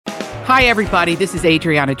Hi, everybody. This is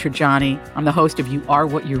Adriana Trajani. I'm the host of You Are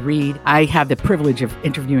What You Read. I have the privilege of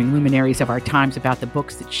interviewing luminaries of our times about the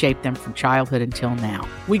books that shaped them from childhood until now.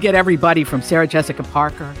 We get everybody from Sarah Jessica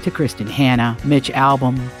Parker to Kristen Hanna, Mitch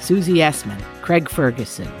Albom, Susie Essman, Craig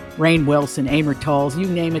Ferguson, Rainn Wilson, Amor Tolls, you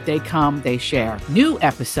name it, they come, they share. New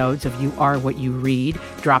episodes of You Are What You Read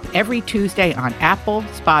drop every Tuesday on Apple,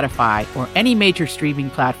 Spotify, or any major streaming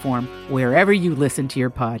platform wherever you listen to your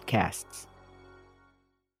podcasts.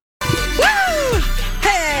 Woo!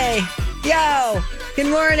 Hey! Yo!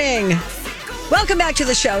 Good morning. Welcome back to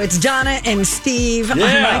the show. It's Donna and Steve on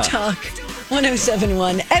My Talk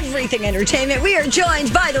 107.1 Everything Entertainment. We are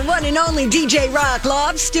joined by the one and only DJ Rock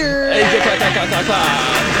Lobster.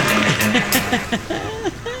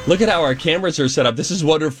 Look at how our cameras are set up. This is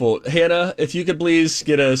wonderful. Hannah, if you could please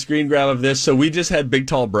get a screen grab of this. So we just had Big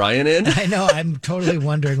Tall Brian in. I know. I'm totally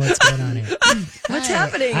wondering what's going on here. What's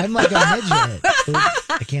happening? I'm like a midget. Oops,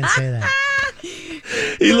 I can't say that.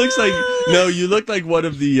 He looks like, no, you look like one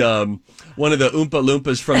of the Oompa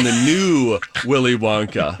Loompas from the new Willy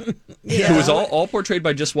Wonka, who was all portrayed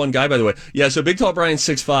by just one guy, by the way. Yeah, so Big Tall Brian's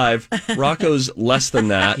 6'5", Rocco's less than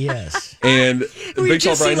that. Yes. And We Big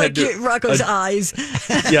Tall just Brian see had like Rocco's eyes.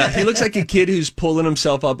 Yeah, he looks like a kid who's pulling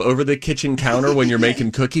himself up over the kitchen counter when you're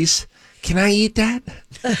making cookies. Can I eat that?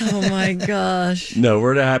 Oh my gosh. No,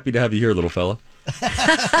 we're happy to have you here, little fella.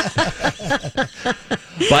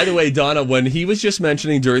 By the way, Donna, when he was just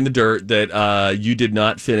mentioning during the dirt that you did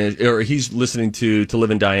not finish, or he's listening to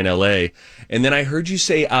Live and Die in L.A., and then I heard you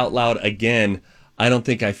say out loud again, I don't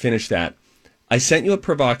think I finished that. I sent you a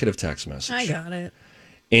provocative text message. I got it.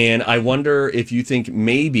 And I wonder if you think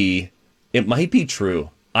maybe it might be true.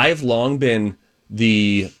 I've long been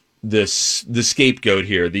the scapegoat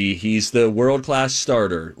here. He's the world-class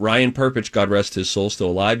starter. Ryan Perpich, God rest his soul,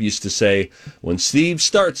 still alive, used to say, when Steve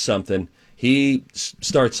starts something, he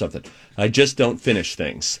starts something. I just don't finish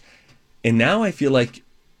things. And now I feel like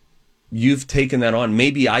you've taken that on.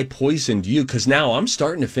 Maybe I poisoned you, because now I'm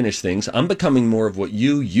starting to finish things. I'm becoming more of what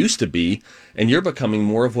you used to be, and you're becoming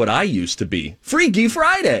more of what I used to be. Freaky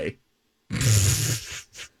Friday!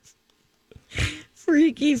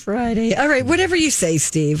 Freaky Friday. All right, whatever you say,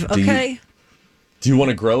 Steve, okay? Do you want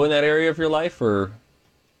to grow in that area of your life, or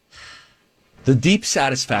the deep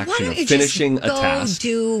satisfaction of finishing a task?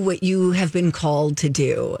 Do what you have been called to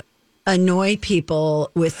do. Annoy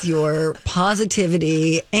people with your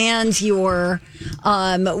positivity and your,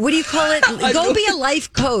 what do you call it? Go be a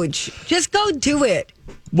life coach. Just go do it.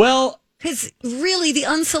 Well, because really the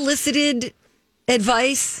unsolicited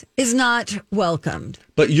advice is not welcomed.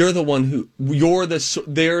 But you're the one there's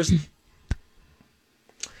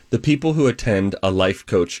the people who attend a life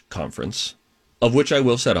coach conference, of which I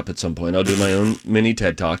will set up at some point. I'll do my own mini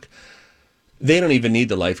TED Talk. They don't even need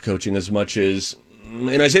the life coaching as much as,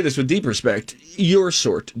 and I say this with deep respect, your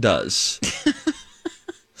sort does.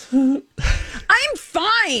 I'm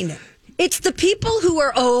fine. It's the people who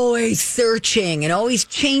are always searching and always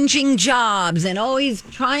changing jobs and always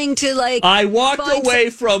trying to I walked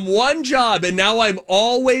away from one job and now I'm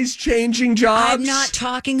always changing jobs. I'm not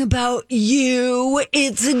talking about you.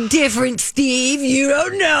 It's a different Steve. You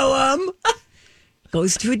don't know him.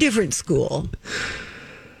 Goes to a different school.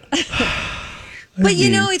 But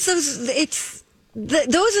it's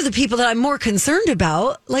those are the people that I'm more concerned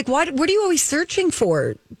about. Like, what are you always searching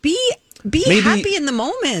for? Be happy in the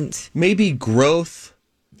moment. Maybe growth,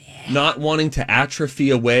 not wanting to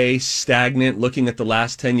atrophy away, stagnant, looking at the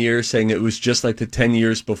last 10 years, saying it was just like the 10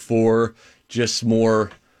 years before, just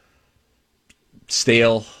more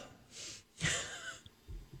stale.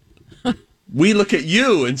 We look at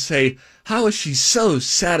you and say, how is she so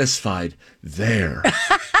satisfied there?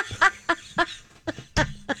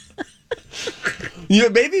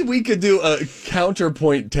 Maybe we could do a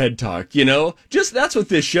counterpoint TED Talk, Just that's what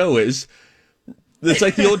this show is. It's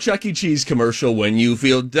like the old Chuck E. Cheese commercial, when you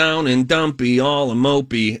feel down and dumpy, all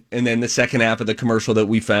mopey. And then the second half of the commercial that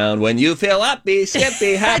we found, when you feel uppy,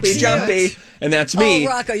 skippy, happy, jumpy. And that's me. Oh,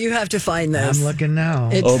 Rocco, you have to find this. I'm looking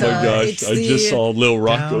now. Oh, my gosh. I just saw Lil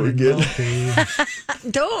Rocco again.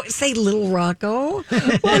 Don't say Little Rocco.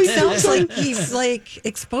 Well, he sounds like he's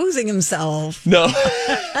exposing himself. No.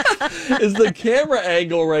 It's the camera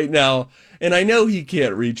angle right now. And I know he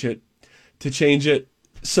can't reach it to change it.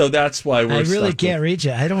 So that's why I really can't reach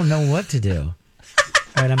it. I don't know what to do.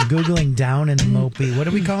 All right, I'm Googling Down and Mopey. What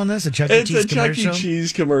are we calling this? A Chuck E. Cheese commercial? It's a Chuck E.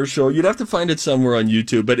 Cheese commercial. You'd have to find it somewhere on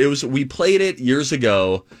YouTube. But we played it years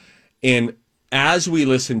ago. And as we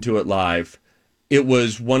listened to it live, it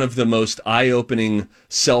was one of the most eye-opening,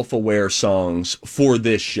 self-aware songs for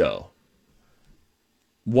this show.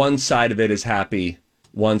 One side of it is happy.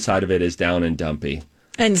 One side of it is down and dumpy.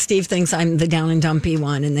 And Steve thinks I'm the down and dumpy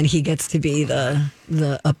one, and then he gets to be the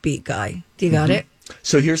upbeat guy. Do you got it?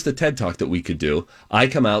 So here's the TED Talk that we could do. I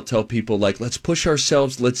come out, tell people, like, let's push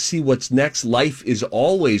ourselves. Let's see what's next. Life is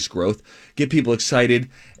always growth. Get people excited.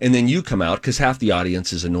 And then you come out, because half the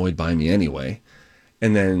audience is annoyed by me anyway.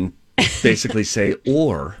 And then basically say,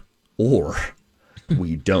 or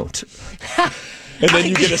we don't. And then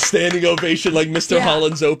you get a standing ovation like Mr.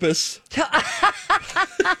 Holland's Opus.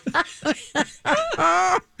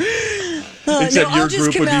 Except your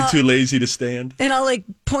group would be too lazy to stand. And I'll like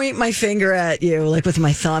point my finger at you, like with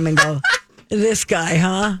my thumb, and go, "This guy,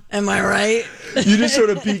 huh? Am I right?" You just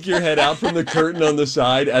sort of peek your head out from the curtain on the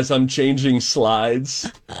side as I'm changing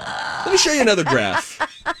slides. Let me show you another graph.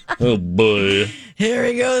 Oh boy. Here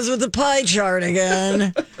he goes with the pie chart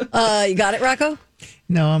again. You got it, Rocco?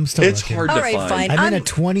 No, I'm still It's looking. hard to All right, find. fine. I'm in a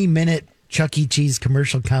 20-minute Chuck E. Cheese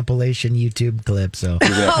commercial compilation YouTube clip, so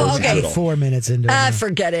okay. 4 minutes into it.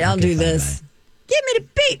 Forget it. I'll do this. Give me the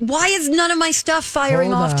beat. Why is none of my stuff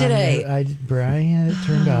firing Hold off on. today? Brian had it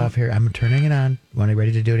turned off here. I'm turning it on. Want you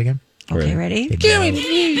ready to do it again? Okay, ready? Give me the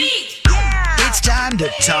beat. It's time to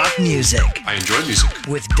talk music I enjoy music.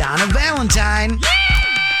 with Donna Valentine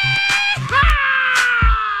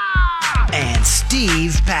and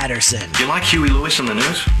Steve Patterson. Do you like Huey Lewis on the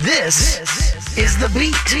news? This is The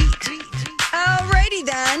Beat. Alrighty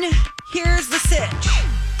then. Here's the sitch.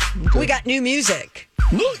 We got new music.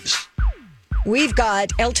 Nice. We've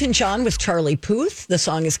got Elton John with Charlie Puth. The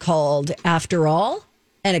song is called After All,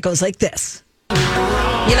 and it goes like this. You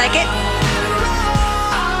like it?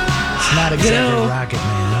 It's not exactly Rocket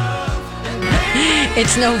Man.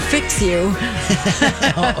 It's no Fix You.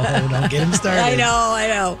 Oh, don't get him started. I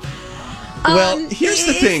know. Well, here's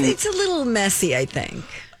the thing. It's a little messy, I think.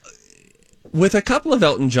 With a couple of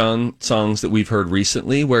Elton John songs that we've heard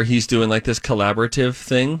recently where he's doing like this collaborative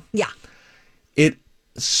thing, Yeah. it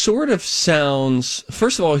sort of sounds,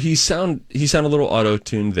 first of all, he sound a little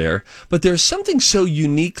auto-tuned there, but there's something so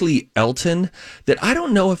uniquely Elton that I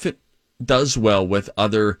don't know if it does well with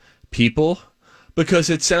other people, because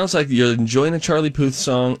it sounds like you're enjoying a Charlie Puth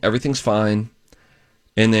song, everything's fine,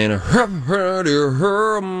 and then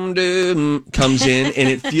comes in and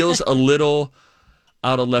it feels a little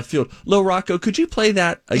out of left field. Lil Rocco, could you play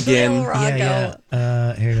that again? Lil Rocco. Yeah.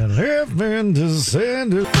 Here goes. Beautiful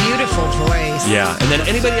voice. Yeah, and then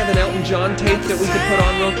anybody have an Elton John tape that we could put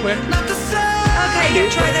on real quick? Okay, here,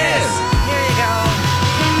 try this. Here you go.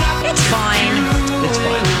 It's fine. It's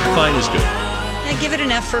fine. Fine is good. I give it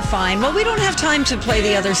an F for fine. Well, we don't have time to play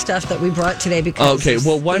the other stuff that we brought today because. Okay,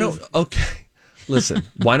 well, why don't. Okay. Listen,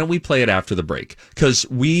 why don't we play it after the break? Because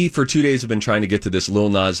we, for 2 days, have been trying to get to this Lil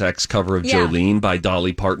Nas X cover of Jolene by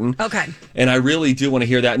Dolly Parton. Okay. And I really do want to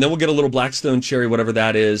hear that. And then we'll get a little Blackstone Cherry, whatever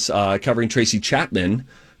that is, covering Tracy Chapman,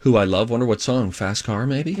 who I love. Wonder what song? Fast Car,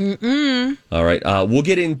 maybe? Mm-mm. All right. We'll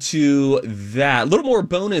get into that. A little more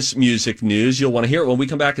bonus music news. You'll want to hear it when we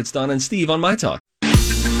come back. It's Donna and Steve on My Talk.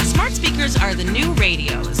 Smart speakers are the new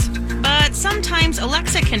radios, but sometimes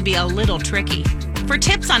Alexa can be a little tricky. For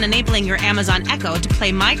tips on enabling your Amazon Echo to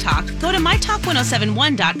play My Talk, go to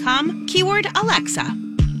mytalk1071.com, keyword Alexa.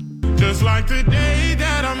 Just like the day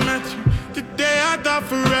that I met you, the day I thought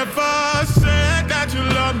forever, said that you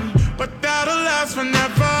love me, but that'll last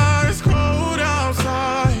forever. It's cold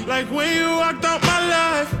outside, like when you walked out my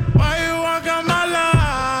life, why you walk out my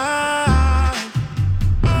life?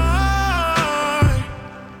 I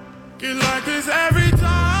get like this every time.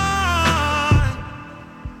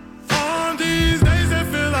 On these days it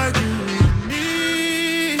feel like you and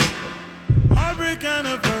me, heartbreak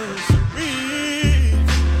anniversary.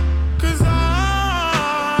 Cause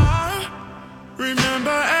I remember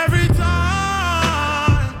every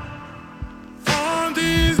time. On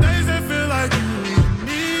these days it feel like you and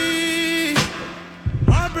me,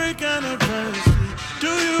 heartbreak anniversary. Do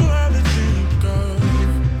you ever think of me?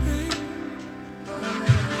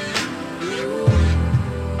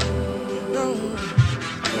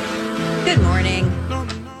 Good morning.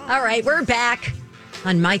 All right, we're back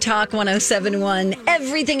on My Talk 1071.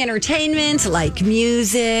 Everything entertainment, like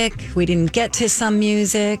music. We didn't get to some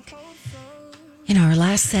music in our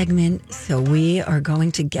last segment, so we are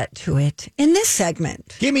going to get to it in this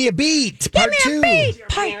segment. Give me a beat. Part Give me two. a beat.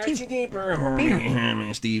 Part two.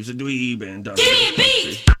 Steve's a dweeb and Give me a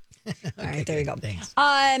beat! All right, there you go. Thanks.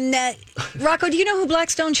 Rocco, do you know who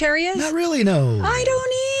Blackstone Cherry is? Not really, no. I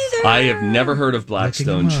don't either. I have never heard of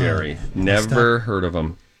Blackstone Looking 'em up. Cherry. Never heard of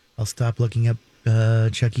them. I'll stop looking up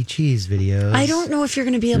Chuck E. Cheese videos. I don't know if you're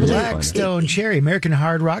going to be able to. Blackstone Cherry, American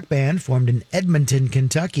hard rock band formed in Edmonton,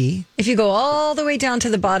 Kentucky. If you go all the way down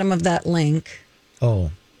to the bottom of that link,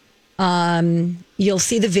 Oh, you'll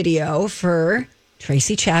see the video for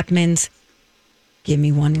Tracy Chapman's Give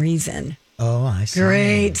Me One Reason. Oh, I see.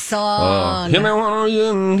 Great song. Give me one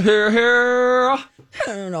reason, here.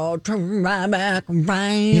 And I'll turn my back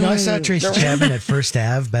around. You know, I saw Tracy Chapman at First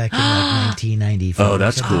Ave back in like 1994. Oh,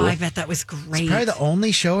 that's cool. Oh, I bet that was great. It's probably the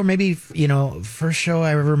only show, or maybe, first show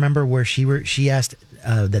I ever remember where she asked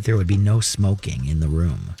that there would be no smoking in the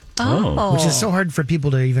room. Oh. Which is so hard for people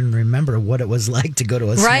to even remember what it was like to go to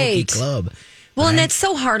a smoky club. Well, and that's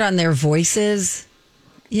so hard on their voices,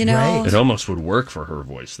 you know? Right. It almost would work for her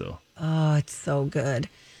voice, though. Oh, it's so good.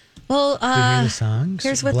 Well, Did you hear the songs?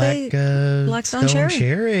 here's what Black Stone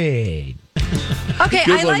Cherry. Okay,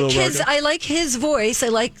 Good one, Lil Rocco. I like his voice. I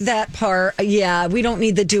like that part. Yeah, we don't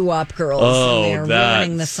need the doo-wop girls Oh, in there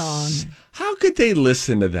ruining the song. How could they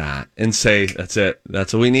listen to that and say, that's it,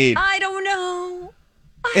 that's what we need? I don't know.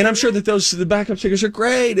 And I'm sure that the backup singers are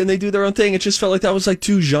great and they do their own thing. It just felt like that was like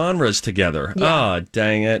two genres together. Yeah. Oh,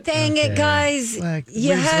 dang it. Dang it, guys.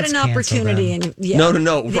 You had an opportunity. And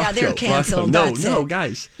No. Yeah, Rocco, they're canceled. Rocco. That's No, it.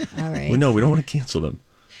 guys. All right. Well, no, we don't want to cancel them.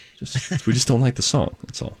 We just don't like the song.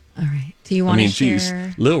 That's all. All right. Do you want to share?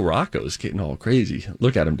 Geez, Lil Rocco's getting all crazy.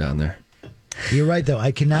 Look at him down there. You're right, though.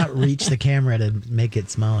 I cannot reach the camera to make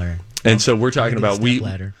it smaller. And so we're talking about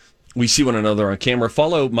ladder. we see one another on camera.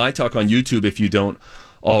 Follow My Talk on YouTube if you don't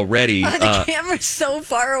already. The camera's so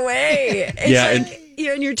far away. It's Yeah, like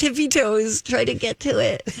you're on your tippy toes trying to get to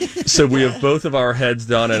it. So we have both of our heads,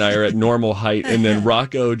 Donna and I, are at normal height, and then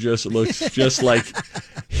Rocco just looks just like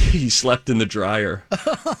he slept in the dryer.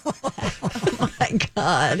 Oh my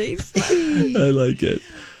God. I like it.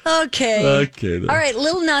 Okay. Then. All right,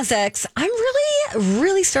 Lil Nas X. I'm really,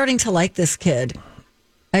 really starting to like this kid.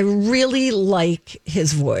 I really like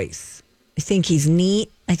his voice. I think he's neat.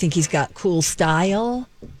 I think he's got cool style.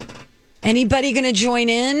 Anybody going to join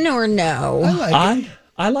in or no?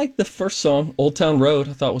 I like the first song, Old Town Road.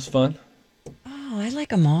 I thought was fun. Oh, I like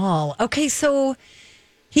them all. Okay, so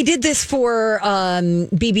he did this for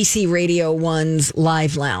BBC Radio 1's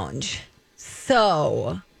Live Lounge.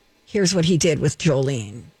 So here's what he did with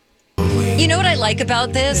Jolene. You know what I like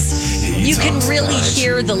about this? You can really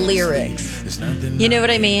hear the lyrics. You know what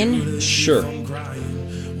I mean? Sure.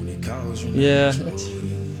 Yeah, that's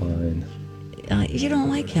fine. You don't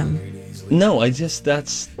like him. No,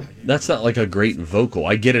 that's not like a great vocal.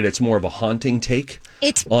 I get it. It's more of a haunting take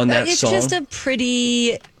on that song. It's just a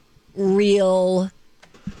pretty real,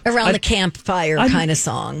 around the campfire kind of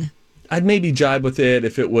song. I'd maybe jibe with it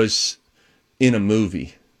if it was in a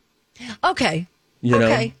movie. Okay. You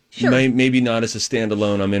know? Sure. Maybe not as a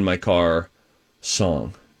standalone I'm in my car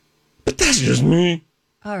song. But that's just me.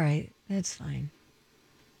 All right. That's fine.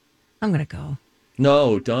 I'm going to go.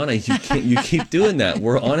 No, Donna, you keep doing that.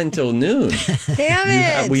 We're on until noon.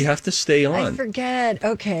 Damn it. We have to stay on. I forget.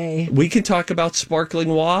 Okay. We can talk about sparkling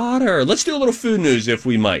water. Let's do a little food news if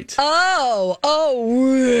we might. Oh.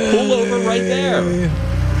 Pull over right there.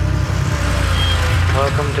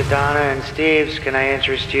 Welcome to Donna and Steve's. Can I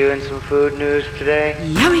interest you in some food news today?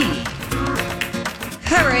 Yummy.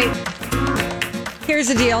 All right. Here's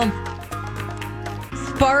the deal.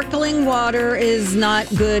 Sparkling water is not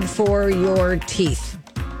good for your teeth.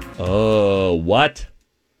 Oh, what?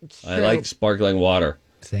 I true. like sparkling water.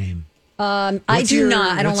 Same. I do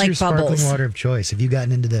not. I don't like what's your bubbles. sparkling water of choice? Have you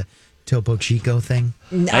gotten into the Topo Chico thing?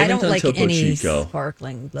 I don't done like Topo any Chico.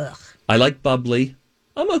 sparkling. Ugh. I like bubbly.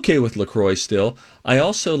 I'm okay with LaCroix still. I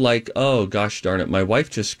also like, oh, gosh darn it. My wife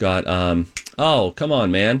just got, oh, come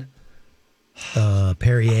on, man.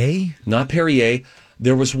 Perrier? Not Perrier.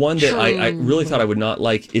 There was one that I really thought I would not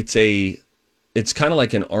like. It's kind of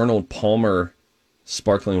like an Arnold Palmer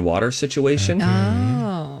sparkling water situation.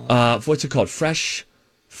 Oh. What's it called? Fresh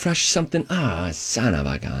something. Son of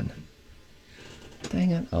a gun.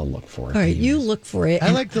 Dang it. I'll look for it. All right, you look for it.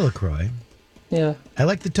 I like the LaCroix. Yeah. I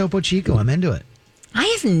like the Topo Chico. I'm into it. I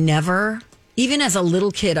have never, even as a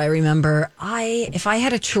little kid, I remember, if I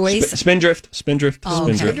had a choice. Spindrift. Oh,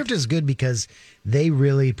 okay. Spindrift is good because they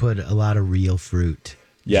really put a lot of real fruit.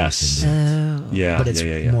 Yes. Yeah. But it's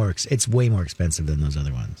yeah. it's way more expensive than those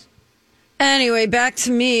other ones. Anyway, back to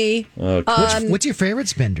me. Okay. What's your favorite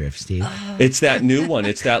Spindrift, Steve? It's that new one.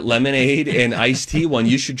 It's that lemonade and iced tea one.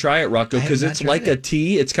 You should try it, Rocco, because it's like a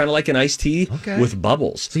tea. It's kind of like an iced tea with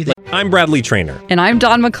bubbles. I'm Bradley Trainer. And I'm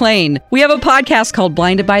Don McClain. We have a podcast called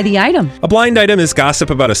Blinded by the Item. A blind item is gossip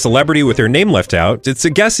about a celebrity with their name left out. It's a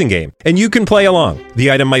guessing game, and you can play along. The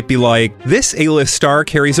item might be like, this A-list star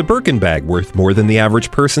carries a Birkin bag worth more than the average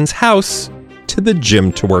person's house to the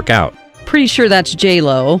gym to work out. Pretty sure that's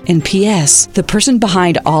J-Lo. And P.S. the person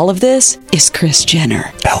behind all of this is Kris Jenner,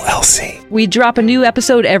 LLC. We drop a new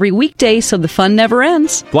episode every weekday so the fun never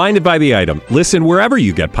ends. Blinded by the Item. Listen wherever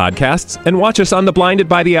you get podcasts and watch us on the Blinded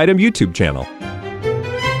by the Item YouTube channel.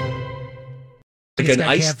 It's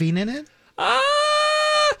got caffeine in it?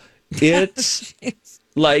 It's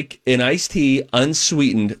like an iced tea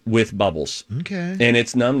unsweetened with bubbles. Okay. And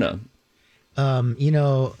it's num-num.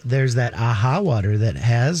 There's that AHA water that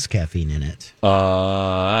has caffeine in it.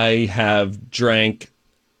 I have drunk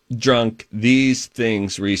these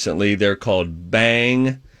things recently. They're called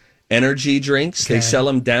Bang energy drinks. Okay. They sell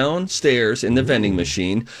them downstairs in the vending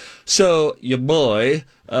machine. So your boy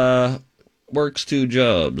works 2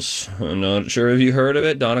 jobs. I'm not sure if you heard of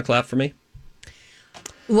it. Donna, clap for me.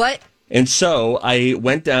 What? And so I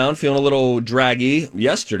went down feeling a little draggy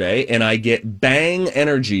yesterday, and I get Bang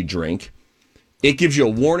energy drink. It gives you a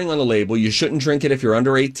warning on the label. You shouldn't drink it if you're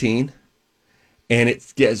under 18. And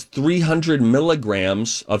it gets 300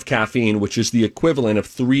 milligrams of caffeine, which is the equivalent of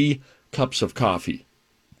 3 cups of coffee.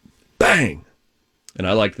 Bang! And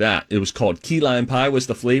I like that. It was called key lime pie was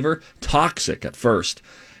the flavor. Toxic at first.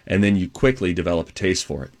 And then you quickly develop a taste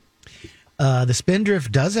for it. The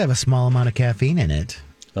Spindrift does have a small amount of caffeine in it.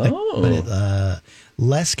 Oh. But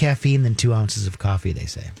less caffeine than 2 ounces of coffee, they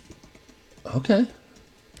say. Okay.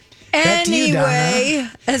 Back to you, Anyway,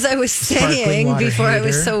 Donna. as I was Sparkling saying water before I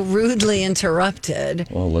was hater. so rudely interrupted.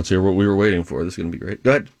 Well, let's hear what we were waiting for. This is going to be great.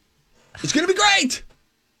 Go ahead. It's going to be great.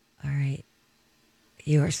 All right.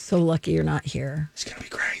 You are so lucky you're not here. It's going to be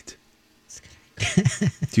great.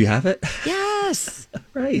 Do you have it? Yes.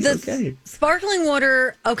 Right. Okay. Sparkling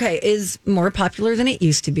water, is more popular than it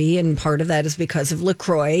used to be. And part of that is because of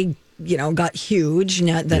LaCroix, got huge.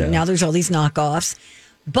 Now there's all these knockoffs.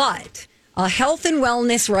 But a health and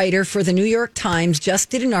wellness writer for the New York Times just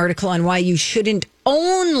did an article on why you shouldn't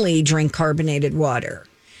only drink carbonated water.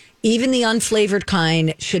 Even the unflavored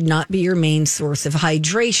kind should not be your main source of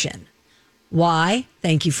hydration. Why?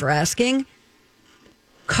 Thank you for asking.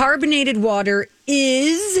 Carbonated water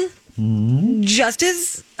is just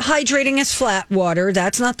as hydrating as flat water.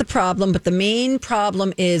 That's not the problem. But the main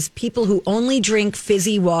problem is people who only drink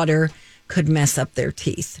fizzy water could mess up their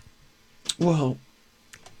teeth. Well,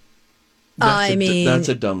 that's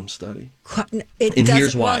a dumb study. And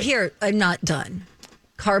here's why. Well, here, I'm not done.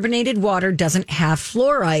 Carbonated water doesn't have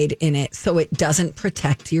fluoride in it, so it doesn't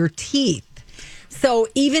protect your teeth. So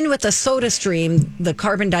even with a soda stream, the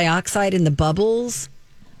carbon dioxide in the bubbles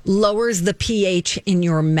lowers the pH in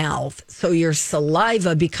your mouth. So your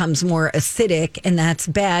saliva becomes more acidic, and that's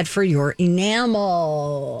bad for your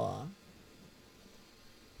enamel.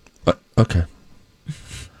 Okay.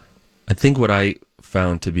 I think what I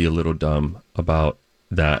found to be a little dumb about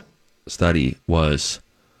that study was,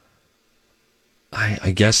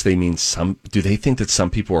 I guess they mean do they think that some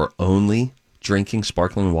people are only drinking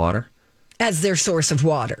sparkling water? As their source of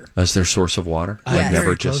water. As their source of water? I'm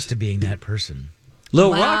very close to being that person.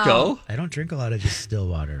 Lil Wow. Rocco. I don't drink a lot of just still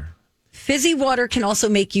water. Fizzy water can also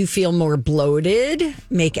make you feel more bloated,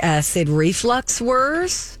 make acid reflux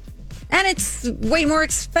worse, and it's way more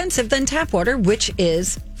expensive than tap water, which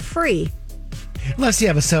is free. Unless you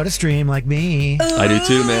have a soda stream like me. I do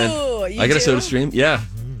too, man. you I got a do? soda stream. Yeah.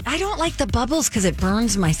 I don't like the bubbles because it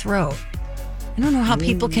burns my throat. I don't know how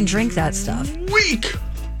people can drink that stuff. Weak.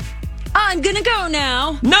 I'm going to go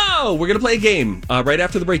now. No, we're going to play a game right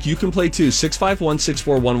after the break. You can play too.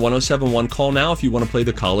 651-641-1071. Call now if you want to play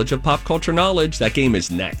the College of Pop Culture Knowledge. That game is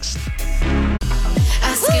next.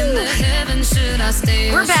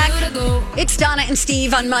 We're back. It's Donna and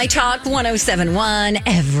Steve on My Talk 1071,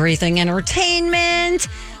 Everything Entertainment.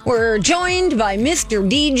 We're joined by Mr.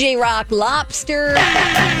 DJ Rock Lobster.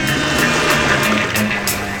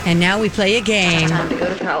 And now we play a game. Time to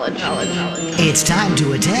go to college. It's time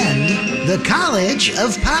to attend the College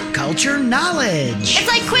of Pop Culture Knowledge. It's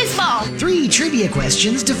like quiz ball. 3 trivia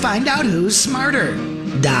questions to find out who's smarter.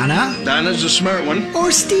 Donna? Donna's a smart one.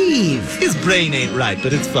 Or Steve? His brain ain't right,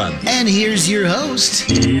 but it's fun. And here's your host,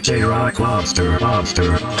 DJ Rock Lobster.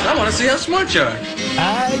 I want to see how smart you are.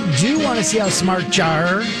 I do want to see how smart you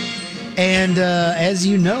are. And as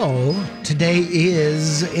you know, today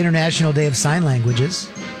is International Day of Sign Languages.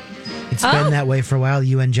 It's been that way for a while. The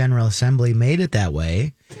UN General Assembly made it that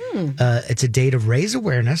way. It's a day to raise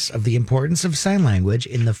awareness of the importance of sign language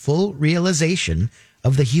in the full realization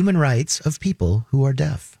of the human rights of people who are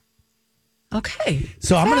deaf. Okay.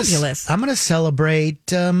 So Fabulous. I'm gonna celebrate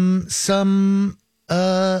some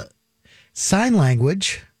sign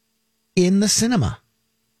language in the cinema.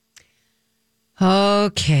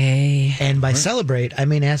 Okay. And by celebrate, I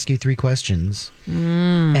mean ask you 3 questions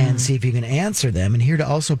and see if you can answer them. And here to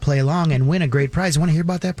also play along and win a great prize. Want to hear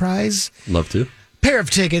about that prize? Love to. Pair of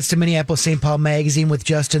tickets to Minneapolis St. Paul Magazine with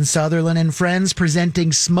Justin Sutherland and friends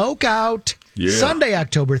presenting Smoke Out Sunday,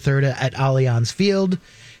 October 3rd at Allianz Field.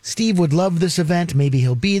 Steve would love this event. Maybe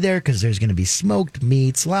he'll be there because there's going to be smoked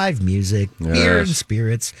meats, live music, beer and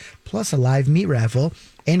spirits, plus a live meat raffle.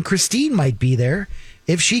 And Christine might be there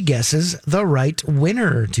if she guesses the right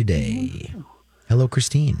winner today. Hello,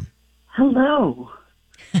 Christine. Hello.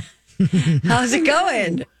 How's it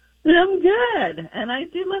going? I'm good. And I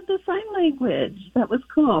do love the sign language. That was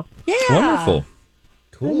cool. Yeah. Wonderful.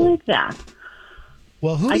 Cool. I like that.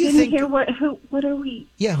 Well, who do I you didn't think? hear what are we?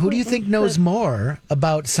 Yeah, who do you think knows more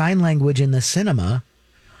about sign language in the cinema,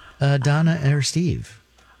 Donna or Steve?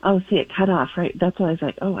 Oh, see, it cut off, right? That's why I was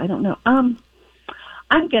like, oh, I don't know. I'm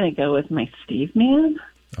going to go with my Steve man.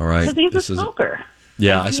 All right. Because he's a smoker.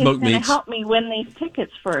 Yeah, I smoke meats. He's going meats. to help me win these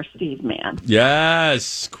tickets for Steve man.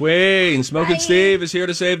 Yes, Queen. Smoking Steve is here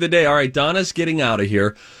to save the day. All right, Donna's getting out of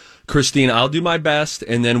here. Christine, I'll do my best,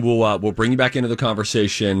 and then we'll bring you back into the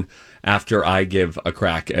conversation after I give a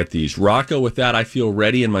crack at these. Rocco, with that, I feel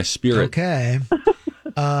ready in my spirit. Okay.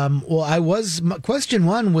 Well, question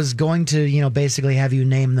 1 was going to, basically have you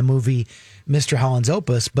name the movie Mr. Holland's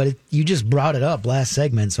Opus, but you just brought it up last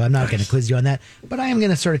segment, so I'm not going to quiz you on that. But I am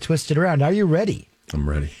going to sort of twist it around. Are you ready? I'm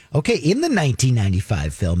ready. Okay, in the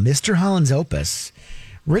 1995 film Mr. Holland's Opus,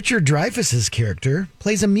 Richard Dreyfuss's character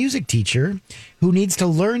plays a music teacher who needs to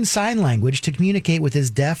learn sign language to communicate with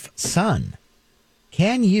his deaf son.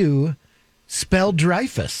 Can you spell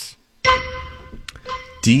Dreyfuss?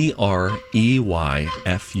 Dreyfus.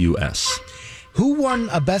 Who won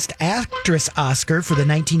a Best Actress Oscar for the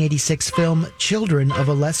 1986 film Children of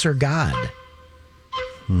a Lesser God?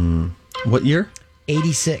 What year?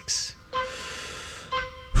 86.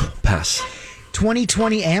 Pass.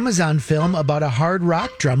 2020 Amazon film about a hard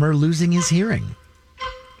rock drummer losing his hearing.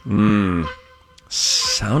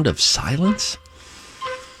 Sound of Silence?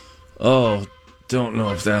 Oh, don't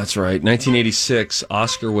know if that's right. 1986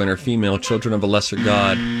 Oscar winner, female, Children of a Lesser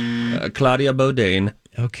God, Claudia Bodain.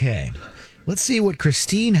 Okay. Let's see what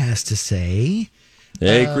Christine has to say.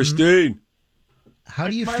 Hey, Christine. How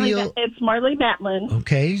do you feel? It's Marley Matlin.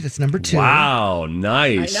 Okay, that's number 2. Wow,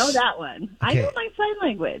 nice. I know that one. I Okay. know my sign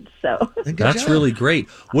language, so. That's really great.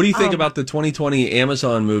 What do you think about the 2020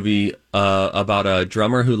 Amazon movie about a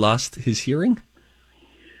drummer who lost his hearing?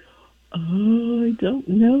 Oh, I don't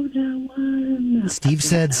know that one. Steve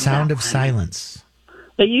said Sound of Silence.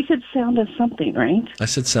 But you said Sound of something, right? I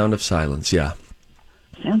said Sound of Silence, yeah.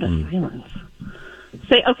 Sound of Silence.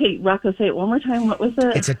 Rocco, say it one more time. What was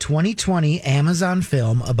it? It's a 2020 Amazon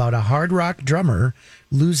film about a hard rock drummer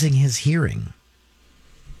losing his hearing.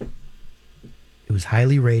 It was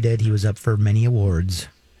highly rated. He was up for many awards.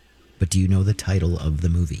 But do you know the title of the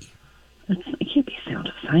movie? It can't be Sound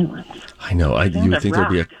of Silence. I know. You Sound would of think there'd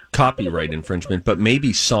be a Rock. copyright infringement, but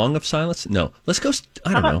maybe Song of Silence? No. Let's go.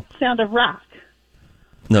 I don't know. Sound of Rock.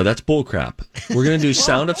 No, that's bullcrap. We're going to do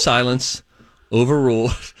Sound of Silence,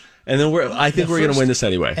 overruled, and then I think we're going to win this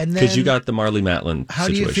anyway And because you then- got the Marley Matlin How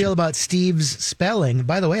situation. do you feel about Steve's spelling?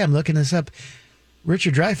 By the way, I'm looking this up.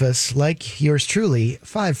 Richard Dreyfuss, like yours truly,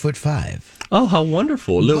 5'5". Oh, how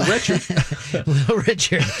wonderful. Little Richard. Little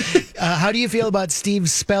Richard. How do you feel about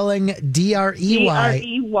Steve's spelling Dreyfus?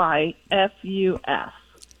 Dreyfus.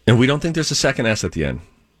 And we don't think there's a second S at the end.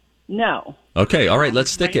 No. Okay, all right,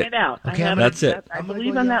 let's stick Bring it. out. Okay, that's it. I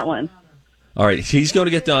believe in that one. All right, he's going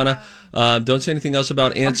to get Donna. Don't say anything else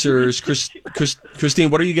about answers.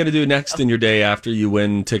 Christine, what are you going to do next in your day after you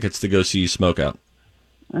win tickets to go see Smoke Out?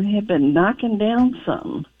 I have been knocking down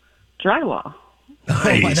some drywall. Oh,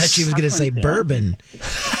 I thought she was going to say bourbon.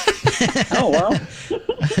 Oh, well.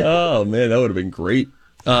 Oh, man, that would have been great.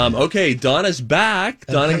 Okay, Donna's back.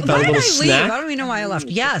 Donna found a Why little did I leave? snack. I don't even know why I left.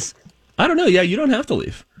 Yes. I don't know. Yeah, you don't have to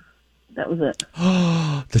leave. That was it.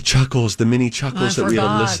 The chuckles, the mini chuckles I that we had a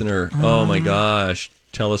forgot. listener. Oh, my gosh.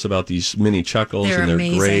 Tell us about these mini chuckles, They're and they're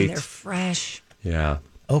amazing. great. They're fresh. Yeah.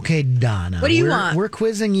 Okay, Donna. What do you want? We're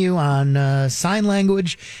quizzing you on sign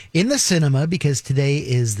language in the cinema because today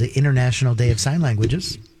is the International Day of Sign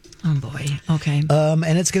Languages. Oh, boy. Okay.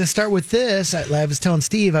 And it's going to start with this. I was telling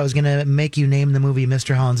Steve I was going to make you name the movie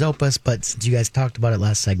Mr. Holland's Opus, but since you guys talked about it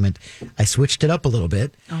last segment, I switched it up a little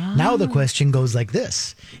bit. Oh. Now the question goes like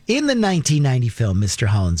this. In the 1990 film Mr.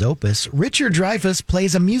 Holland's Opus, Richard Dreyfuss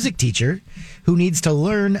plays a music teacher who needs to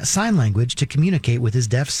learn sign language to communicate with his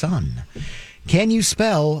deaf son. Can you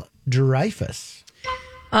spell Dreyfuss?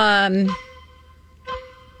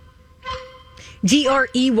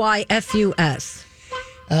 Dreyfus.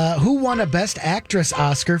 Who won a Best Actress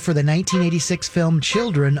Oscar for the 1986 film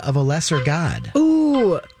Children of a Lesser God?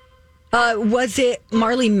 Ooh. Was it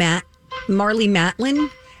Marlee Matlin?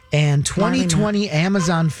 And 2020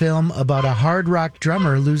 Amazon film about a hard rock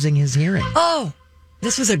drummer losing his hearing. Oh,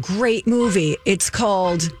 this was a great movie. It's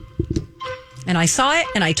called, and I saw it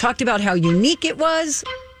and I talked about how unique it was.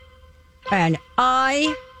 And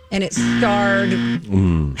it starred.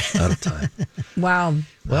 Out of time. Wow.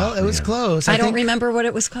 Well, it was close. I don't remember what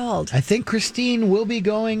it was called. I think Christine will be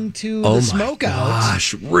going to the Smokeout.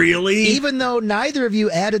 Gosh, really? Even though neither of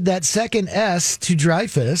you added that second S to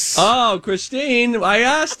Dreyfus. Oh, Christine, I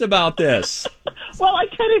asked about this. Well, I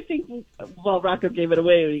kind of think, Rocco gave it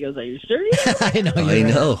away when he goes, "Are you sure?" I know. I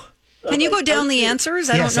know. Can you go down the answers?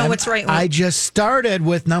 I don't know what's right. I just started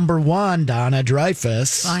with number 1, Donna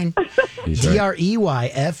Dreyfus. Fine.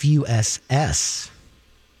 Dreyfuss.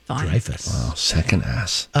 Fine. Dreyfus. Wow, second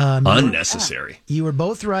S. Unnecessary. You were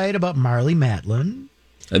both right about Marlee Matlin.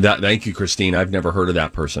 Thank you, Christine. I've never heard of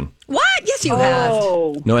that person. What? Yes, you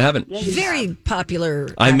have. No, I haven't. Very popular.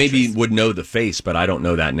 I maybe would know the face, but I don't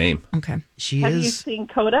know that name. Okay. Have you seen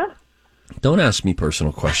Coda? Don't ask me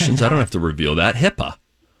personal questions. I don't have to reveal that. HIPAA.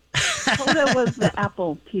 Coda was the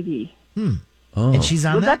Apple TV. Oh. And she's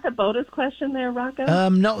on Was that? that the bonus question there, Rocco?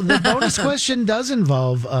 No, the bonus question does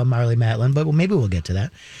involve Marlee Matlin, but maybe we'll get to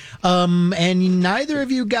that. And neither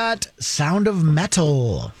of you got Sound of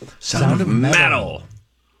Metal. Sound of Metal.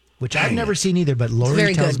 Which I've never seen either, but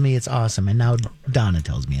Lori tells me it's awesome, and now Donna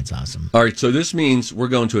tells me it's awesome. All right, so this means we're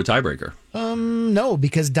going to a tiebreaker. No,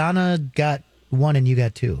 because Donna got 1 and you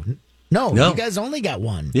got 2. No, you guys only got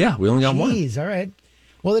 1. Yeah, we only got 1. Jeez, all right.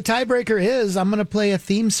 Well, the tiebreaker is I'm going to play a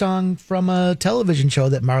theme song from a television show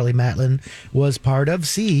that Marlee Matlin was part of.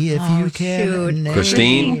 See if you can name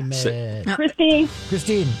Christine. it.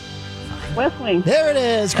 Christine. West Wing. There it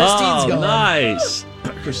is. Christine's going. Nice.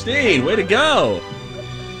 Christine, way to go.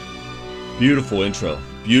 Beautiful intro.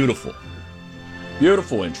 Beautiful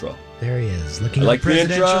intro. There he is. Looking I like like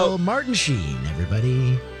presidential the intro. Martin Sheen,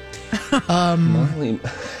 everybody. Marlee.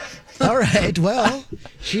 All right. Well,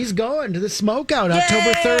 she's going to the Smokeout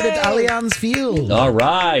October 3rd at Allianz Field. All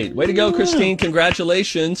right. Way to go, Christine.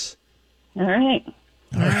 Congratulations. All right.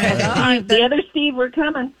 All right. The other Steve, we're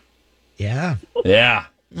coming. Yeah. Yeah.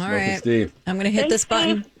 All right. Steve. I'm going to hit this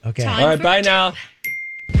button. Okay. All right. Bye now.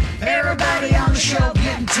 Everybody on the show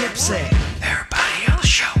getting tipsy. Everybody on the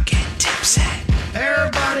show getting tipsy.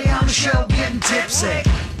 Everybody on the show getting tipsy.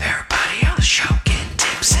 Everybody on the show getting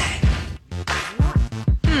tipsy.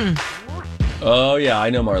 Oh, yeah.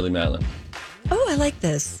 I know Marlee Matlin. Oh, I like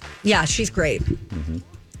this. Yeah, she's great.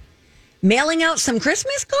 Mailing out some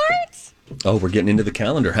Christmas cards? Oh, we're getting into the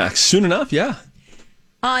calendar hacks soon enough. Yeah.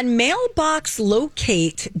 On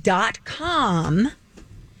mailboxlocate.com,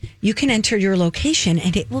 you can enter your location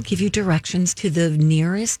and it will give you directions to the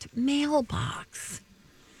nearest mailbox.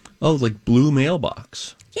 Oh, like blue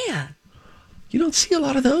mailbox. Yeah. You don't see a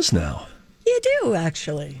lot of those now. You do,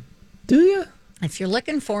 actually. Do you? If you're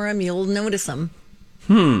looking for them, you'll notice them.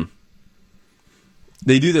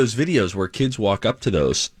 They do those videos where kids walk up to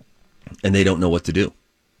those and they don't know what to do.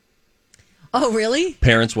 Oh, really?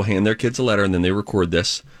 Parents will hand their kids a letter and then they record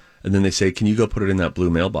this and then they say, "Can you go put it in that blue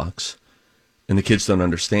mailbox?" And the kids don't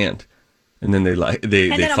understand. And then they then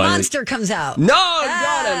finally a monster comes out. No,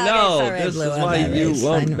 Donna, no. Okay, sorry, This Blue, is why you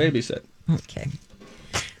won't babysit. Okay.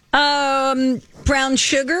 Brown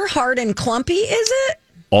sugar, hard and clumpy, is it?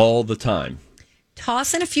 All the time.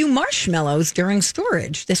 Toss in a few marshmallows during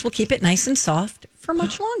storage. This will keep it nice and soft for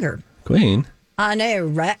much longer. Queen. I know,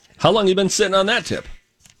 right? How long you been sitting on that tip?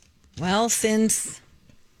 Well, since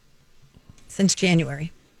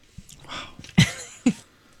January. Wow.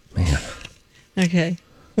 Man. Okay.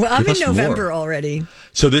 Well, I'm Give in us November more. already.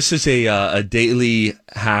 So this is a daily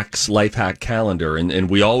life hack calendar, and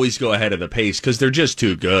we always go ahead of the pace because they're just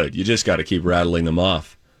too good. You just got to keep rattling them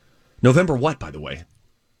off. November what, by the way?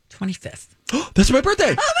 25th. That's my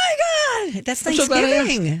birthday. Oh, my God. That's I'm so glad I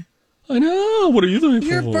Thanksgiving. I know. What are you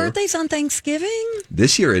thankful Your for? birthday's on Thanksgiving?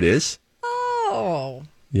 This year it is. Oh.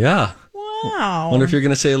 Yeah. Wow. Wonder if you're going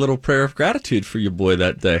to say a little prayer of gratitude for your boy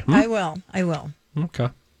that day. I will. Okay.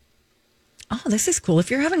 Oh, this is cool.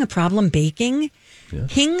 If you're having a problem baking,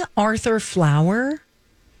 King Arthur flour,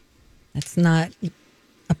 that's not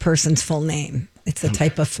a person's full name. It's a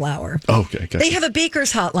type of flour. Okay, gotcha. They have a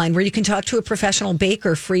baker's hotline where you can talk to a professional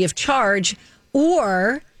baker free of charge,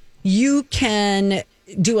 or you can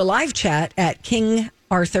do a live chat at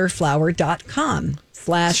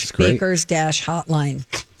kingarthurflour.com/bakers-hotline.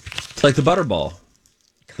 It's like the Butterball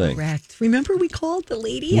thing. Correct. Remember we called the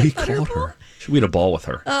lady at Butterball? Called her. We had a ball with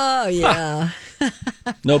her. Oh, yeah.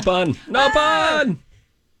 No pun. No pun.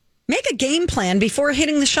 Make a game plan before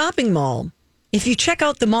hitting the shopping mall. If you check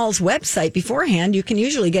out the mall's website beforehand, you can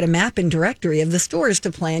usually get a map and directory of the stores to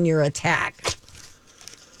plan your attack.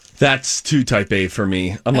 That's too type A for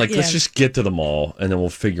me. I'm like, let's just get to the mall and then we'll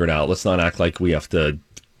figure it out. Let's not act like we have to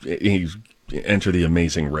enter the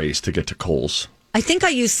amazing race to get to Kohl's. I think I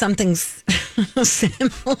use something similar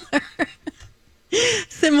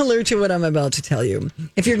to what I'm about to tell you.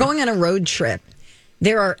 If you're going on a road trip,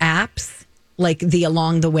 there are apps like the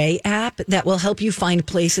Along the Way app that will help you find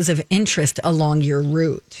places of interest along your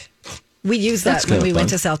route. We used that when we went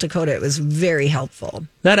to South Dakota. It was very helpful.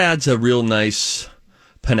 That adds a real nice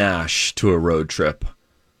panache to a road trip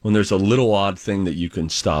when there's a little odd thing that you can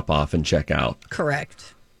stop off and check out.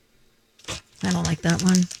 Correct. I don't like that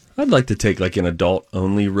one. I'd like to take like an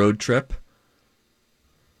adult-only road trip.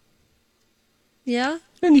 Yeah?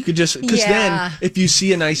 And you could just, because then if you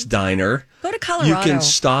see a nice diner, go to Colorado. You can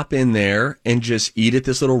stop in there and just eat at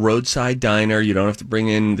this little roadside diner. You don't have to bring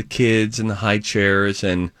in the kids and the high chairs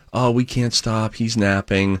and, oh, we can't stop, he's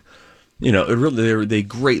napping. You know, it really, they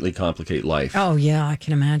greatly complicate life. Oh, yeah, I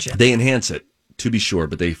can imagine. They enhance it, to be sure,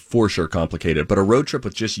 but they for sure complicate it. But a road trip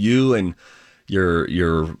with just you and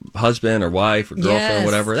your husband or wife or girlfriend or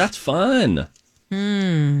whatever, that's fun.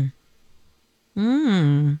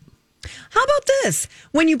 How about this?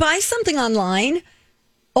 When you buy something online,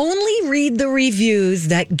 only read the reviews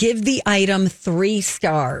that give the item 3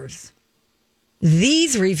 stars.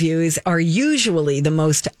 These reviews are usually the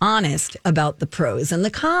most honest about the pros and the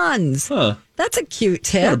cons. Huh. That's a cute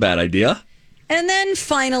tip. Not a bad idea. And then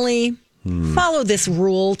finally, follow this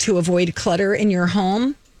rule to avoid clutter in your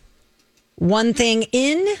home. 1 thing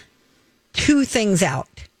in, 2 things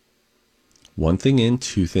out. 1 thing in,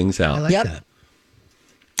 2 things out. I like that.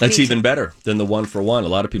 That's even better than the 1 for 1. A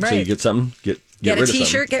lot of people say you get something, get rid of something. Get a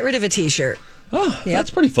t-shirt, get rid of a t-shirt. Oh, that's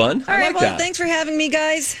pretty fun. All right, well, thanks for having me,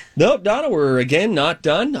 guys. Nope, Donna, we're again not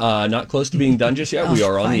done. Not close to being done just yet. We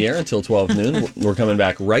are on the air until 12 noon. We're coming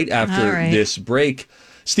back right after this break.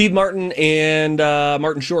 Steve Martin and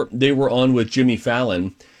Martin Short, they were on with Jimmy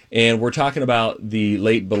Fallon, and we're talking about the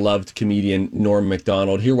late beloved comedian Norm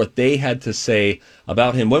Macdonald. Hear what they had to say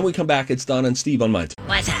about him. When we come back, it's Donna and Steve on My Talk.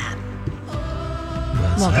 What's up?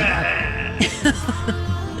 Welcome back.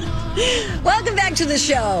 Welcome back to the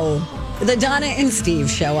show. The Donna and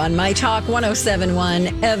Steve Show on My Talk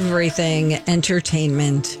 107.1, Everything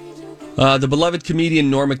Entertainment. The beloved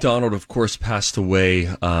comedian Norm Macdonald, of course, passed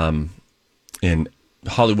away. And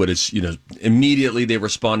Hollywood is, immediately they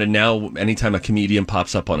responded. Now, anytime a comedian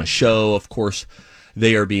pops up on a show, of course,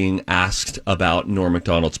 they are being asked about Norm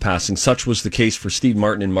Macdonald's passing. Such was the case for Steve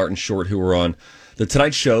Martin and Martin Short, who were on The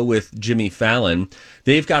Tonight Show with Jimmy Fallon.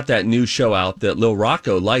 They've got that new show out that Lil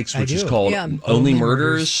Rocco likes, which is called Only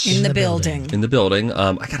Murders in the Building. In the Building.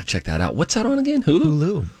 I got to check that out. What's that on again?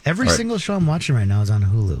 Hulu? Every single show I'm watching right now is on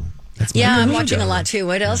Hulu. I'm watching a lot too.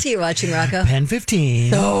 What else are you watching, Rocco? Pen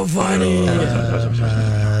 15. So funny.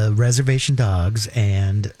 Reservation Dogs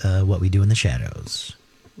and What We Do in the Shadows.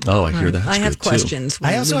 Oh, I hear that. I have questions.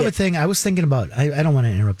 I also have a thing I was thinking about. I don't want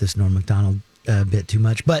to interrupt this Norm Macdonald bit too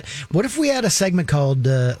much, but what if we had a segment called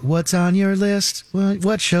What's on Your List?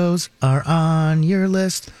 What shows are on your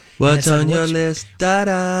list? What's on your list? Da,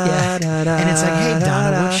 da, da, da, and it's like, hey,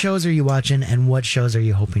 Donna, what shows are you watching and what shows are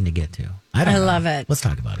you hoping to get to? I love it. Let's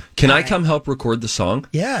talk about it. Can I come help record the song?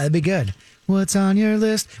 Yeah, that'd be good. What's on your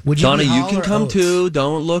list? Would you Donna, you can come too.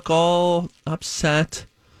 Don't look all upset.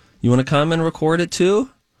 You want to come and record it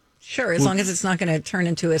too? Sure, as long as it's not going to turn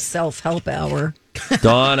into a self-help hour.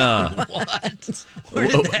 Donna. What? Where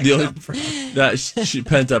did that come from? That's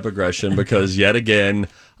pent-up aggression because yet again,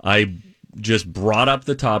 I just brought up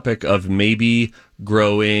the topic of maybe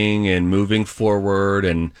growing and moving forward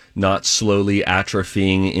and not slowly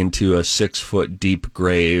atrophying into a 6-foot deep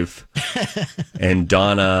grave. And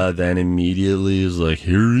Donna then immediately is like,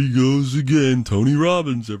 here he goes again. Tony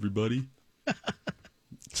Robbins, everybody.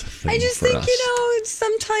 I just think,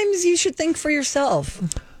 sometimes you should think for yourself.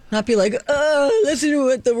 Not be like, listen to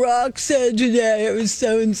what The Rock said today. It was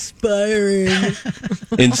so inspiring.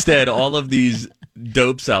 Instead, all of these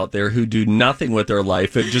dopes out there who do nothing with their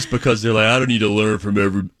life just because they're like, I don't need to learn from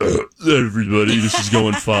everybody. This is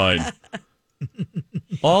going fine.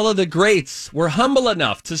 All of the greats were humble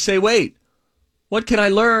enough to say, wait, what can I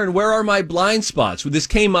learn? Where are my blind spots? This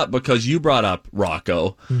came up because you brought up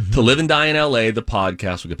Rocco, To Live and Die in L.A., the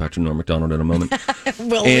podcast. We'll get back to Norm Macdonald in a moment.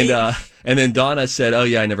 And then Donna said, oh,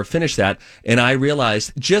 yeah, I never finished that. And I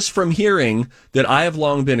realized just from hearing that I have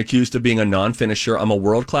long been accused of being a non-finisher. I'm a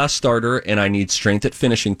world-class starter, and I need strength at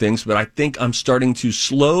finishing things. But I think I'm starting to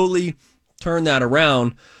slowly turn that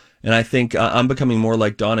around. And I think I'm becoming more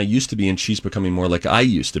like Donna used to be, and she's becoming more like I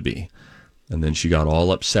used to be. And then she got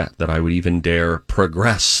all upset that I would even dare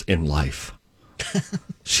progress in life.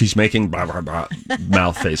 She's making blah, blah, blah,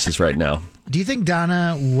 mouth faces right now. Do you think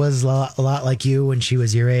Donna was a lot like you when she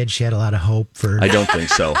was your age? She had a lot of hope for I don't think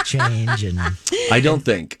so. change. And I don't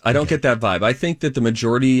get that vibe. I think that the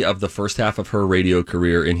majority of the first half of her radio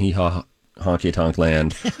career in Hee-Haw Honky Tonk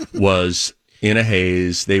Land was in a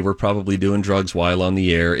haze. They were probably doing drugs while on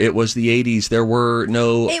the air. It was the 80s. There were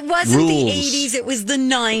no It wasn't rules. the 80s. It was the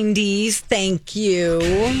 90s. Thank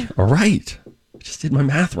you. All right. I just did my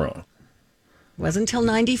math wrong. Wasn't until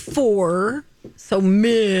 94. So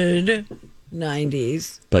mid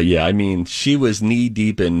 90s. But yeah, I mean, she was knee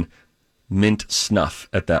deep in mint snuff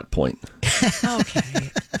at that point.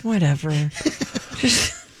 Okay. Whatever.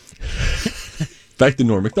 Back to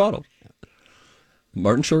Norm Macdonald.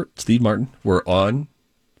 Martin Short, Steve Martin were on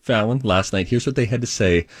Fallon last night. Here's what they had to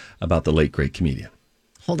say about the late, great comedian.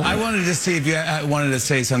 Hold on. I wanted to see if you wanted to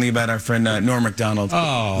say something about our friend Norm Macdonald,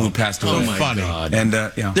 who passed away. Oh, my God. And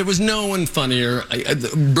there was no one funnier. A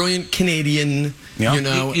brilliant Canadian, Yeah.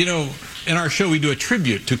 You know, in our show, we do a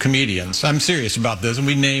tribute to comedians. I'm serious about this. And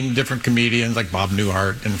we name different comedians like Bob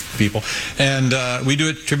Newhart and people. And we do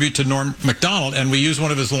a tribute to Norm Macdonald. And we use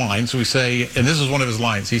one of his lines. We say, and this is one of his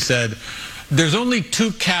lines. He said, "There's only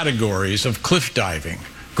two categories of cliff diving,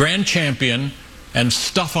 grand champion and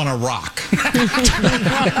stuff on a rock." But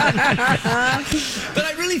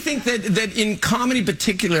I really think that in comedy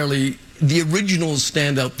particularly, the originals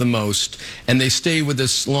stand out the most, and they stay with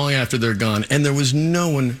us long after they're gone. And there was no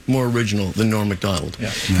one more original than Norm Macdonald.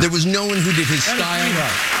 Yeah. There was no one who did his style.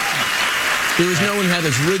 There was no one who had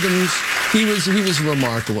his rhythms. He was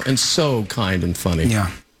remarkable and so kind and funny.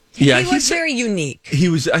 Yeah, he was very unique. He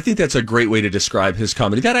was. I think that's a great way to describe his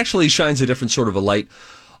comedy. That actually shines a different sort of a light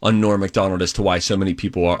on Norm Macdonald as to why so many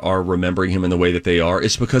people are remembering him in the way that they are.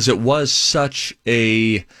 It's because it was such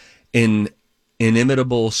an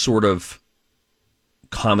inimitable sort of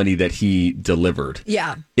comedy that he delivered.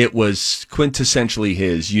 Yeah. It was quintessentially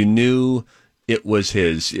his. You knew it was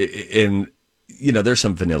his. And, you know, there's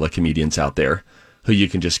some vanilla comedians out there who you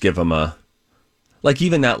can just give them a... Like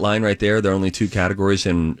even that line right there, there are only two categories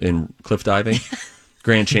in cliff diving.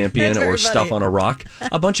 Grand champion or stuff on a rock.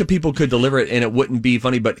 A bunch of people could deliver it and it wouldn't be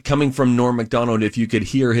funny, but coming from Norm Macdonald, if you could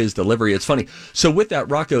hear his delivery, it's funny. So with that,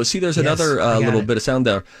 Rocco, see, there's another little bit of sound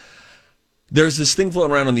there. There's this thing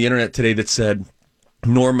floating around on the internet today that said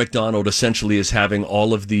Norm Macdonald essentially is having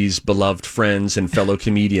all of these beloved friends and fellow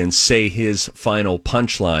comedians say his final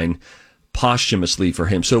punchline posthumously for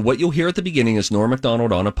him. So what you'll hear at the beginning is Norm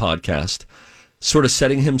Macdonald on a podcast, sort of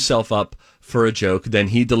setting himself up for a joke, then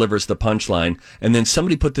he delivers the punchline, and then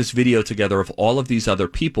somebody put this video together of all of these other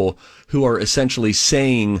people who are essentially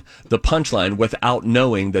saying the punchline without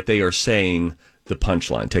knowing that they are saying the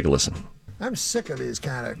punchline. Take a listen. I'm sick of these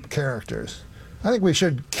kind of characters. I think we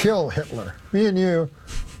should kill Hitler. Me and you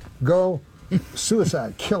go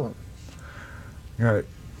suicide, kill him. Right.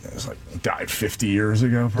 It was like he died 50 years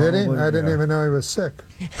ago, probably. Did he? I didn't even know he was sick.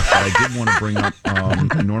 I did want to bring up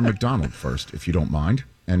Norm Macdonald first, if you don't mind,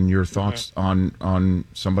 and your thoughts on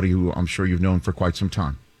somebody who I'm sure you've known for quite some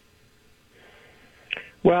time.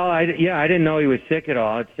 Well, I didn't know he was sick at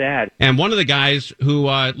all. It's sad. And one of the guys who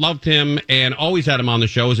loved him and always had him on the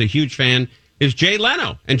show, is a huge fan, is Jay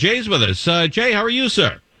Leno. And Jay's with us. Jay, how are you,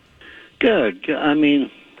 sir? Good. I mean...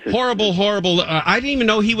 Horrible. I didn't even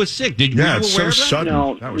know he was sick. Were you aware of that?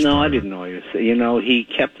 No, I didn't know he was sick. You know, he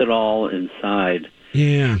kept it all inside.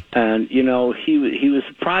 Yeah. And, you know, he was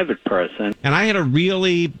a private person. And I had a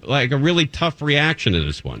really tough reaction to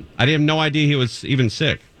this one. I didn't have no idea he was even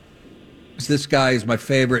sick. This guy is my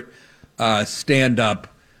favorite stand-up,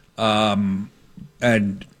 and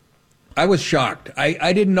I was shocked.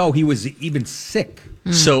 I didn't know he was even sick.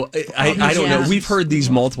 So I don't know. We've heard these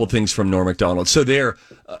multiple things from Norm Macdonald. So they're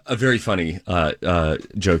a very funny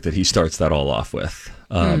joke that he starts that all off with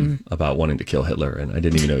about wanting to kill Hitler, and I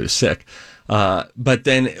didn't even know he was sick. But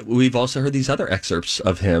then we've also heard these other excerpts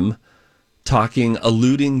of him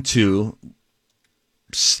alluding to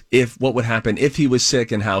what would happen if he was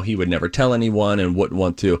sick and how he would never tell anyone and wouldn't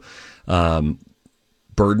want to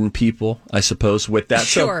burden people, I suppose, with that.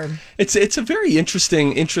 Sure. So it's a very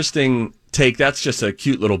interesting take. That's just a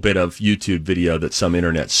cute little bit of YouTube video that some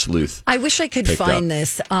internet sleuth. I wish I could find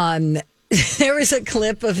this. There was a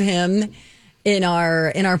clip of him in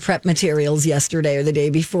our prep materials yesterday or the day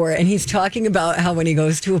before, and he's talking about how when he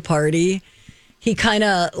goes to a party, he kind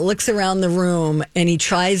of looks around the room and he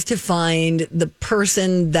tries to find the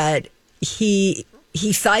person that he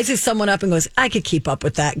he sizes someone up and goes, I could keep up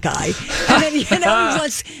with that guy. And then, he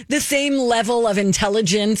wants the same level of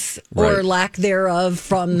intelligence or lack thereof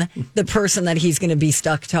from the person that he's going to be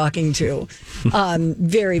stuck talking to.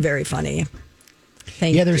 Very, very funny.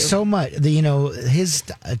 Thank you. There's so much. His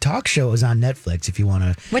talk show is on Netflix if you want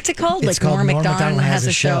to. What's it called? It's called Norm Macdonald has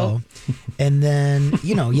a show. And then,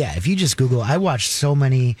 if you just Google, I watched so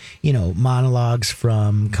many, monologues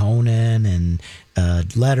from Conan and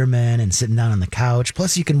Letterman and sitting down on the couch.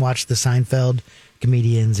 Plus, you can watch the Seinfeld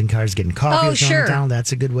comedians in cars getting coffee with Norm Macdonald.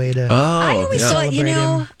 That's a good way to. I always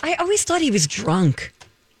thought, I always thought he was drunk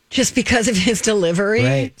just because of his delivery.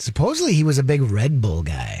 Right. Supposedly, he was a big Red Bull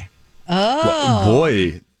guy. Oh.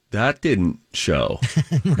 Boy, that didn't show.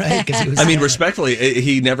 Right. Respectfully,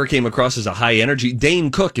 he never came across as a high energy.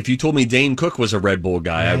 Dane Cook, if you told me Dane Cook was a Red Bull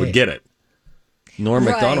guy, I would get it. Norm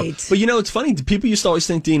Macdonald. But it's funny. People used to always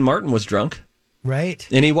think Dean Martin was drunk. Right.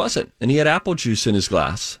 And he wasn't. And he had apple juice in his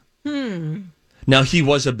glass. Now, he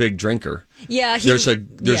was a big drinker. Yeah. There's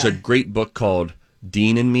a great book called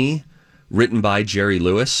Dean and Me, written by Jerry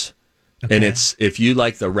Lewis. Okay. And it's, if you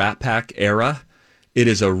like the Rat Pack era, it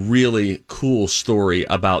is a really cool story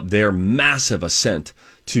about their massive ascent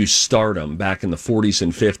to stardom back in the 40s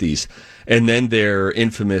and 50s, and then their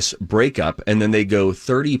infamous breakup, and then they go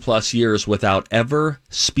 30 plus years without ever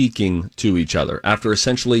speaking to each other after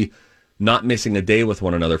essentially not missing a day with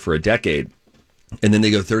one another for a decade. And then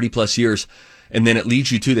they go 30 plus years, and then it leads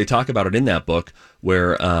you to, they talk about it in that book,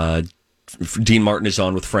 where Dean Martin is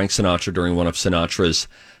on with Frank Sinatra during one of Sinatra's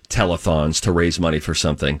telethons to raise money for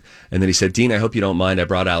something. And then he said, Dean, I hope you don't mind. I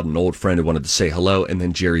brought out an old friend who wanted to say hello. And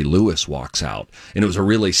then Jerry Lewis walks out. And it was a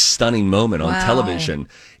really stunning moment on television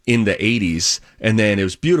in the 80s. And then it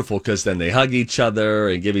was beautiful because then they hug each other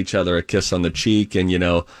and give each other a kiss on the cheek. And,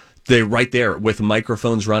 they're right there with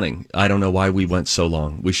microphones running. I don't know why we went so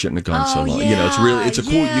long. We shouldn't have gone so long. It's a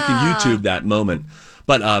cool, you can YouTube that moment.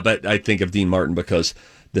 But I think of Dean Martin because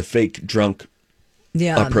the fake drunk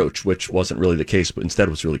approach, which wasn't really the case, but instead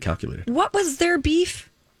was really calculated. What was their beef,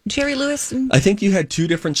 Jerry Lewis? I think you had two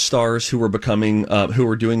different stars who were who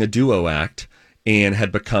were doing a duo act and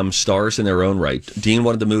had become stars in their own right. Dean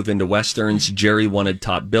wanted to move into Westerns. Jerry wanted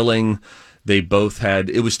top billing. They both had,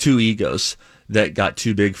 it was two egos that got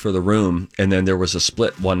too big for the room. And then there was a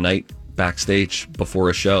split one night backstage before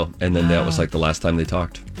a show. And then that was like the last time they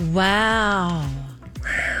talked. Wow.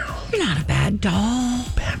 You're not a bad doll.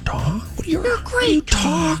 Bad doll? What you're a great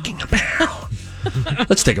talking about.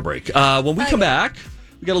 Let's take a break. When we come back,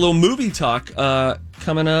 we got a little movie talk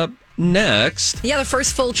coming up next. Yeah, the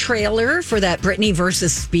first full trailer for that Britney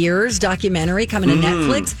versus Spears documentary coming to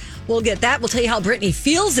Netflix. We'll get that. We'll tell you how Britney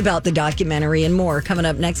feels about the documentary and more coming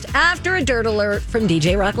up next after a Dirt Alert from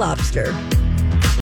DJ Rock Lobster.